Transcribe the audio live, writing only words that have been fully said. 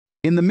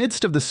In the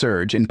midst of the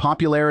surge in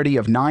popularity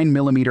of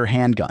 9mm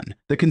handgun,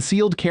 the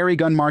concealed carry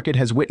gun market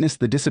has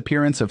witnessed the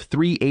disappearance of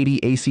 380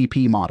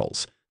 ACP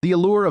models. The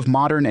allure of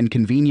modern and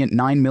convenient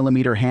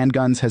 9mm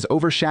handguns has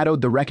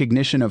overshadowed the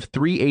recognition of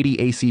 380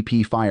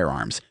 ACP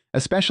firearms,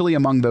 especially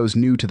among those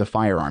new to the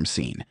firearm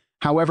scene.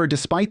 However,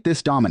 despite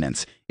this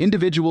dominance,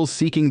 individuals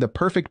seeking the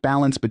perfect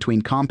balance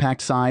between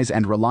compact size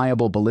and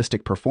reliable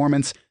ballistic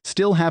performance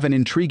still have an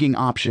intriguing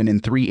option in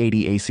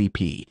 380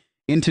 ACP.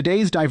 In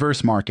today's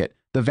diverse market,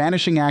 the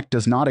vanishing act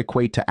does not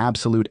equate to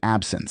absolute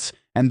absence,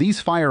 and these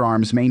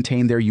firearms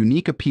maintain their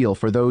unique appeal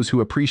for those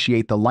who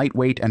appreciate the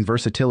lightweight and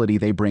versatility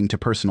they bring to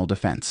personal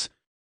defense.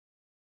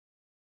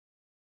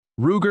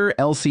 Ruger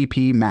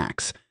LCP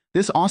Max.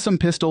 This awesome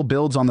pistol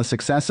builds on the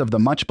success of the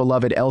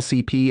much-beloved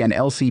LCP and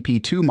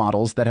LCP2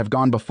 models that have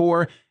gone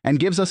before and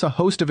gives us a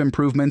host of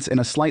improvements in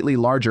a slightly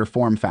larger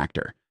form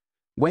factor.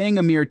 Weighing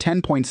a mere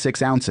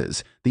 10.6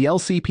 ounces, the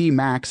LCP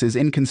Max is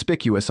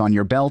inconspicuous on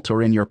your belt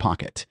or in your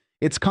pocket.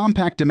 Its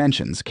compact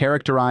dimensions,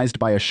 characterized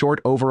by a short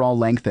overall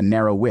length and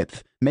narrow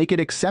width, make it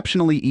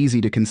exceptionally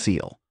easy to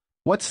conceal.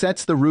 What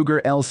sets the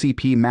Ruger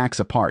LCP Max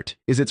apart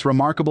is its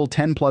remarkable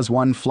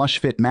 10+1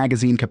 flush-fit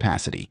magazine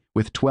capacity,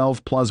 with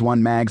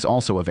 12+1 mags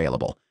also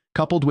available,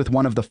 coupled with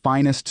one of the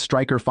finest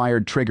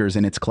striker-fired triggers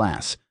in its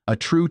class, a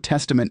true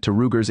testament to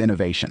Ruger's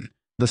innovation.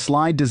 The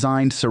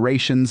slide-designed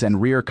serrations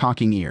and rear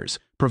cocking ears,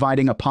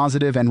 providing a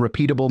positive and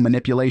repeatable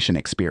manipulation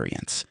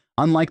experience.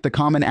 Unlike the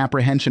common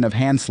apprehension of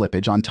hand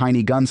slippage on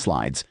tiny gun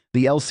slides,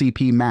 the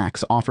LCP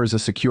Max offers a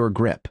secure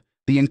grip.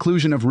 The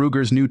inclusion of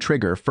Ruger's new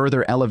trigger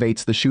further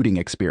elevates the shooting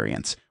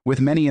experience,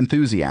 with many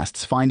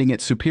enthusiasts finding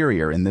it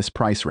superior in this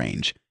price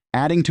range.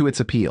 Adding to its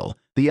appeal,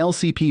 the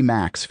LCP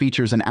Max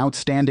features an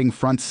outstanding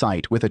front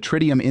sight with a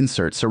tritium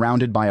insert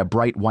surrounded by a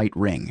bright white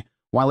ring.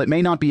 While it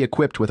may not be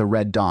equipped with a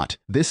red dot,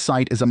 this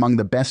sight is among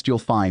the best you'll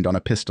find on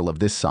a pistol of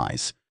this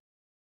size.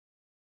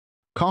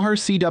 Kahr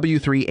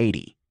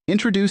CW380.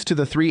 Introduced to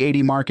the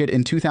 380 market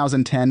in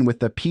 2010 with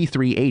the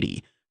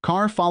P380,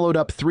 Kahr followed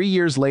up 3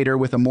 years later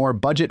with a more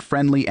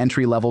budget-friendly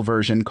entry-level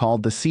version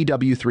called the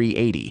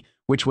CW380,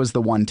 which was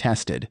the one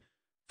tested.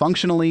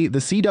 Functionally, the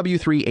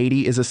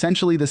CW380 is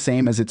essentially the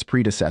same as its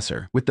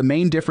predecessor, with the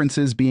main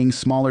differences being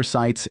smaller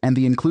sights and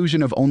the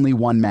inclusion of only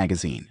one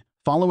magazine.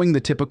 Following the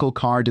typical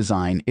Kahr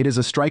design, it is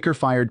a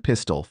striker-fired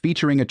pistol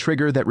featuring a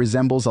trigger that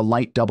resembles a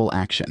light double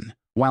action.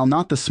 While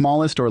not the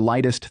smallest or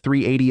lightest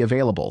 380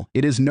 available,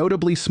 it is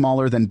notably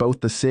smaller than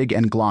both the SIG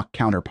and Glock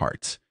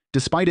counterparts.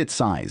 Despite its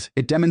size,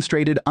 it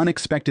demonstrated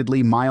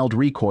unexpectedly mild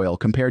recoil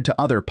compared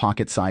to other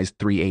pocket-sized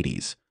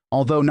 380s.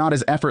 Although not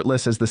as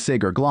effortless as the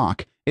SIG or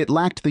Glock, it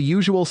lacked the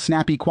usual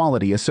snappy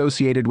quality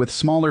associated with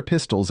smaller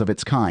pistols of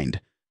its kind.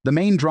 The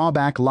main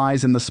drawback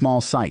lies in the small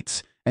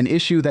sights, an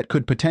issue that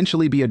could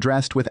potentially be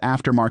addressed with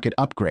aftermarket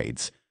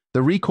upgrades.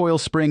 The recoil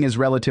spring is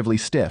relatively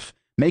stiff,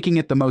 making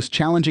it the most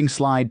challenging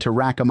slide to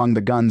rack among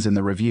the guns in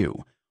the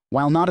review.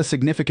 While not a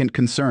significant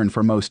concern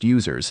for most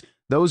users,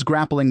 those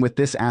grappling with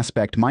this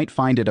aspect might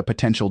find it a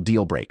potential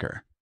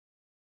deal-breaker.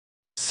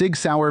 Sig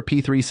Sauer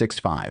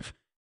P365.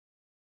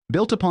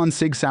 Built upon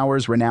Sig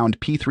Sauer's renowned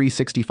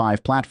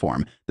P365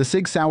 platform, the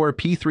Sig Sauer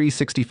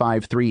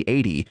P365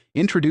 380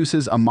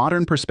 introduces a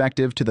modern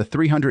perspective to the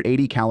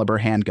 380 caliber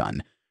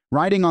handgun.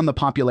 Riding on the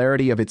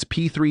popularity of its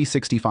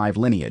P365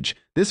 lineage,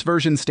 this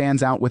version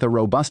stands out with a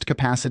robust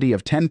capacity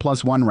of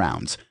 10+1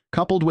 rounds,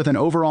 coupled with an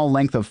overall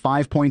length of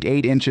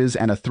 5.8 inches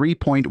and a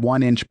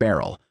 3.1-inch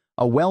barrel,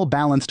 a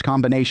well-balanced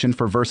combination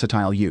for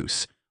versatile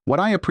use. What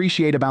I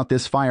appreciate about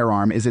this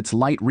firearm is its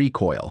light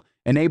recoil,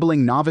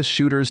 enabling novice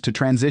shooters to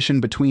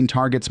transition between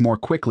targets more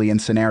quickly in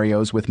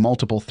scenarios with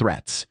multiple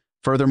threats.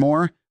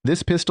 Furthermore,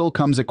 this pistol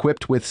comes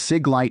equipped with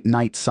SIG-Light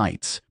night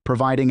sights,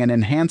 providing an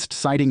enhanced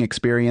sighting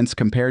experience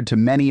compared to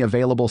many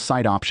available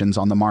sight options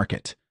on the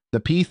market. The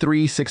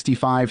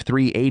P365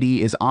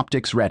 380 is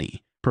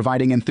optics-ready,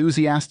 providing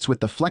enthusiasts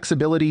with the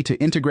flexibility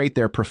to integrate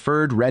their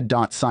preferred red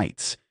dot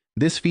sights.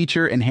 This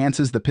feature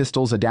enhances the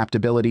pistol's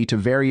adaptability to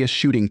various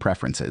shooting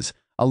preferences,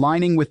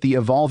 aligning with the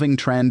evolving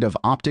trend of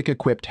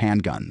optic-equipped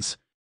handguns.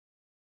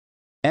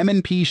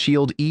 M&P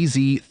Shield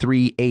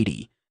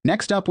EZ380.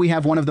 Next up, we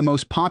have one of the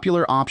most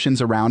popular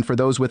options around for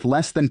those with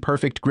less than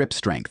perfect grip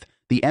strength,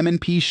 the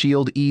M&P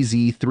Shield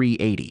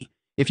EZ380.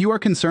 If you are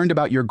concerned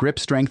about your grip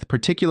strength,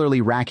 particularly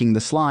racking the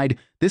slide,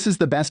 this is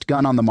the best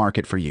gun on the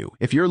market for you.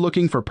 If you're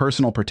looking for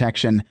personal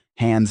protection,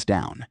 hands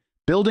down.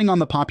 Building on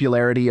the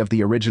popularity of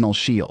the original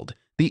Shield,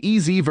 the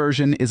EZ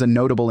version is a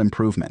notable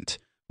improvement.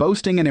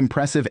 Boasting an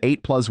impressive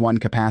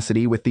 8+1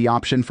 capacity with the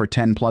option for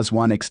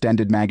 10+1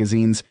 extended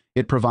magazines,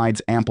 it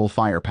provides ample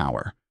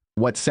firepower.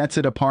 What sets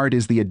it apart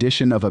is the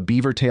addition of a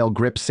beavertail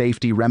grip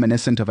safety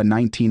reminiscent of a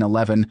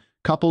 1911,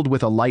 coupled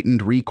with a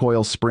lightened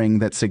recoil spring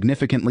that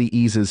significantly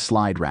eases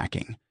slide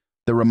racking.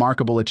 The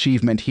remarkable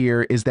achievement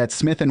here is that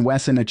Smith &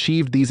 Wesson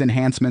achieved these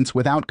enhancements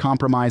without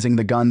compromising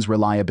the gun's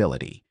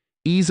reliability.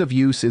 Ease of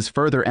use is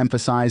further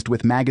emphasized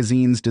with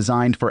magazines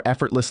designed for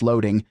effortless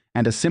loading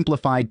and a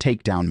simplified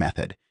takedown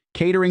method,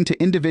 catering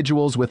to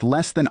individuals with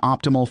less than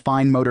optimal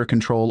fine motor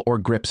control or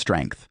grip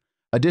strength.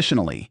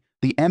 Additionally,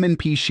 The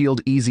M&P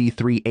Shield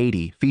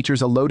EZ380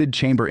 features a loaded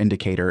chamber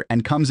indicator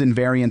and comes in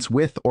variants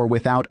with or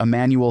without a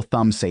manual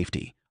thumb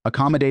safety,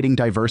 accommodating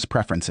diverse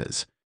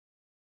preferences.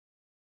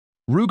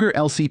 Ruger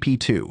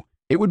LCP-2.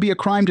 It would be a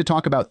crime to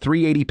talk about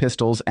 .380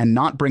 pistols and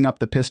not bring up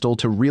the pistol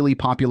to really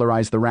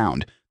popularize the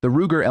round, the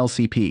Ruger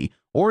LCP,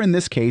 or in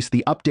this case,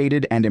 the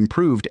updated and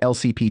improved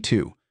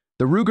LCP-2.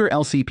 The Ruger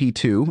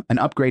LCP-2, an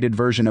upgraded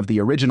version of the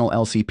original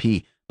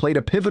LCP, played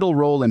a pivotal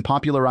role in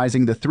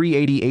popularizing the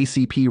 .380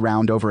 ACP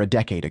round over a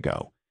decade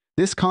ago.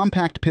 This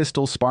compact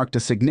pistol sparked a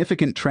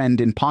significant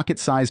trend in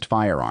pocket-sized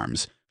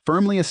firearms,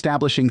 firmly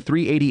establishing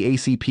 .380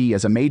 ACP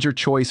as a major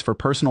choice for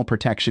personal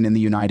protection in the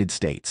United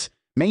States.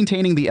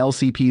 Maintaining the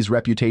LCP's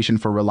reputation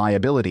for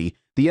reliability,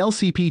 the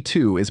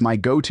LCP-2 is my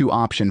go-to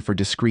option for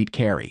discreet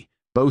carry.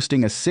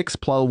 Boasting a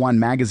 6+1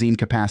 magazine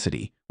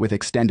capacity, with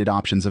extended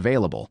options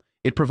available,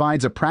 it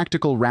provides a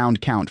practical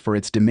round count for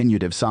its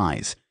diminutive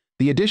size.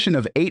 The addition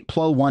of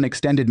 8+1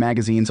 extended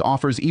magazines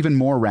offers even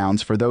more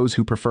rounds for those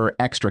who prefer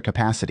extra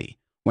capacity.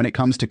 When it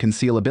comes to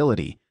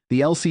concealability,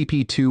 the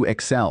LCP-2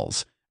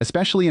 excels,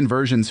 especially in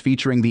versions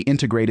featuring the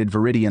integrated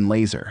Viridian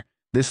laser.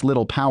 This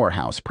little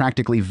powerhouse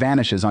practically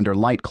vanishes under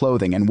light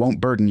clothing and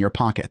won't burden your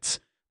pockets.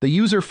 The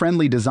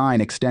user-friendly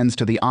design extends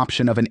to the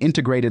option of an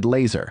integrated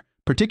laser,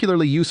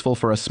 particularly useful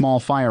for a small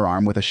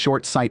firearm with a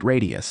short sight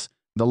radius.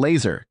 The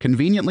laser,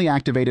 conveniently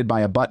activated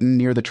by a button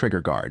near the trigger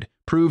guard,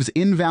 proves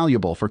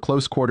invaluable for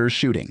close-quarters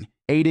shooting,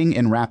 aiding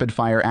in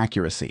rapid-fire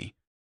accuracy.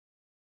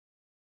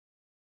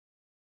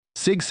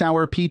 Sig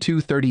Sauer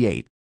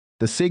P238.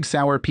 The Sig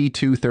Sauer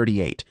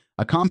P238,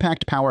 a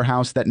compact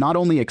powerhouse that not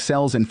only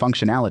excels in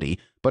functionality,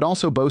 but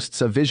also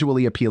boasts a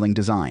visually appealing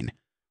design.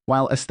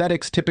 While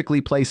aesthetics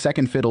typically play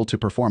second fiddle to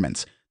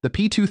performance, the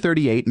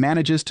P238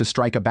 manages to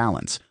strike a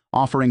balance,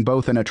 offering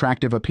both an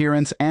attractive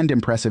appearance and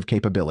impressive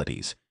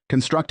capabilities.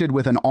 Constructed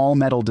with an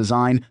all-metal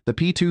design, the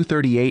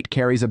P238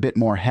 carries a bit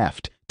more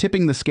heft,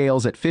 tipping the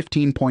scales at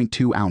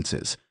 15.2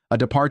 ounces, a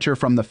departure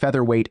from the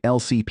featherweight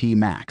LCP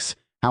Max.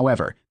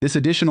 However, this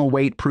additional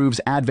weight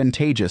proves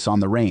advantageous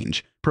on the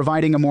range,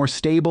 providing a more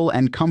stable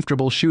and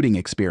comfortable shooting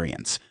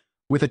experience.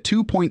 With a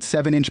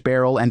 2.7-inch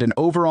barrel and an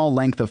overall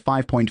length of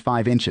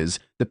 5.5 inches,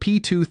 the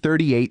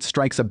P238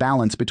 strikes a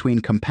balance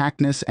between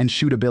compactness and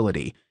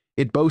shootability.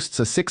 It boasts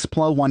a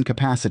 6+1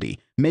 capacity,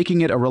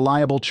 making it a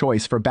reliable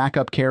choice for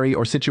backup carry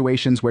or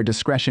situations where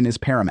discretion is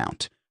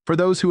paramount. For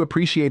those who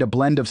appreciate a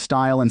blend of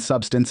style and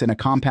substance in a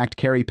compact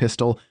carry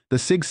pistol, the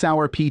Sig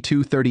Sauer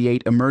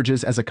P238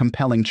 emerges as a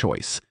compelling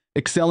choice,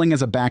 excelling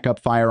as a backup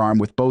firearm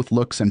with both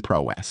looks and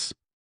prowess.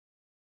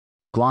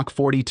 Glock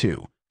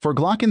 42. For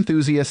Glock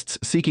enthusiasts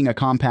seeking a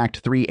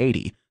compact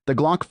 .380, the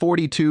Glock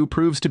 42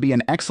 proves to be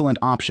an excellent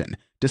option,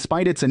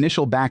 despite its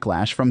initial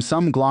backlash from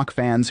some Glock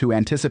fans who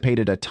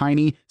anticipated a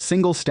tiny,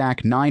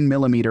 single-stack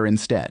 9mm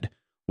instead.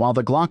 While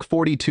the Glock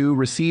 42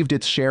 received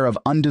its share of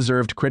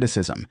undeserved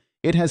criticism,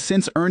 it has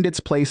since earned its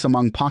place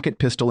among pocket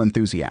pistol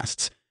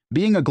enthusiasts.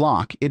 Being a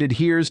Glock, it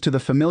adheres to the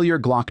familiar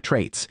Glock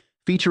traits,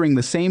 featuring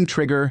the same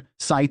trigger,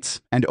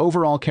 sights, and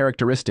overall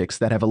characteristics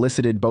that have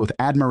elicited both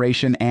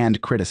admiration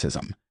and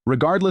criticism.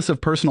 Regardless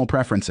of personal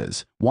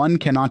preferences, one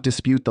cannot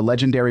dispute the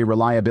legendary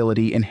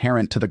reliability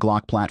inherent to the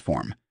Glock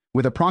platform.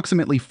 With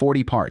approximately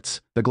 40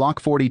 parts, the Glock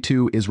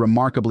 42 is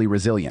remarkably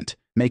resilient,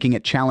 making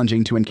it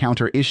challenging to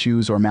encounter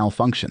issues or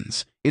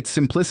malfunctions. Its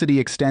simplicity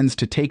extends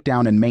to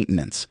takedown and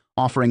maintenance,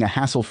 offering a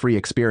hassle-free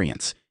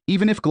experience.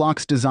 Even if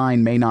Glock's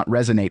design may not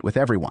resonate with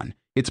everyone,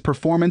 its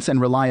performance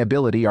and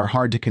reliability are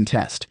hard to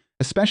contest,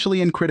 especially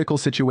in critical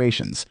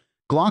situations.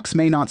 Glocks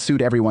may not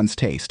suit everyone's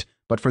taste,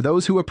 but for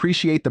those who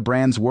appreciate the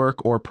brand's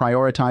work or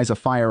prioritize a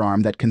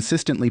firearm that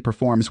consistently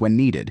performs when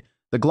needed,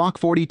 the Glock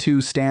 42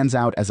 stands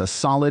out as a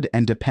solid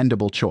and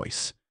dependable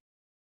choice.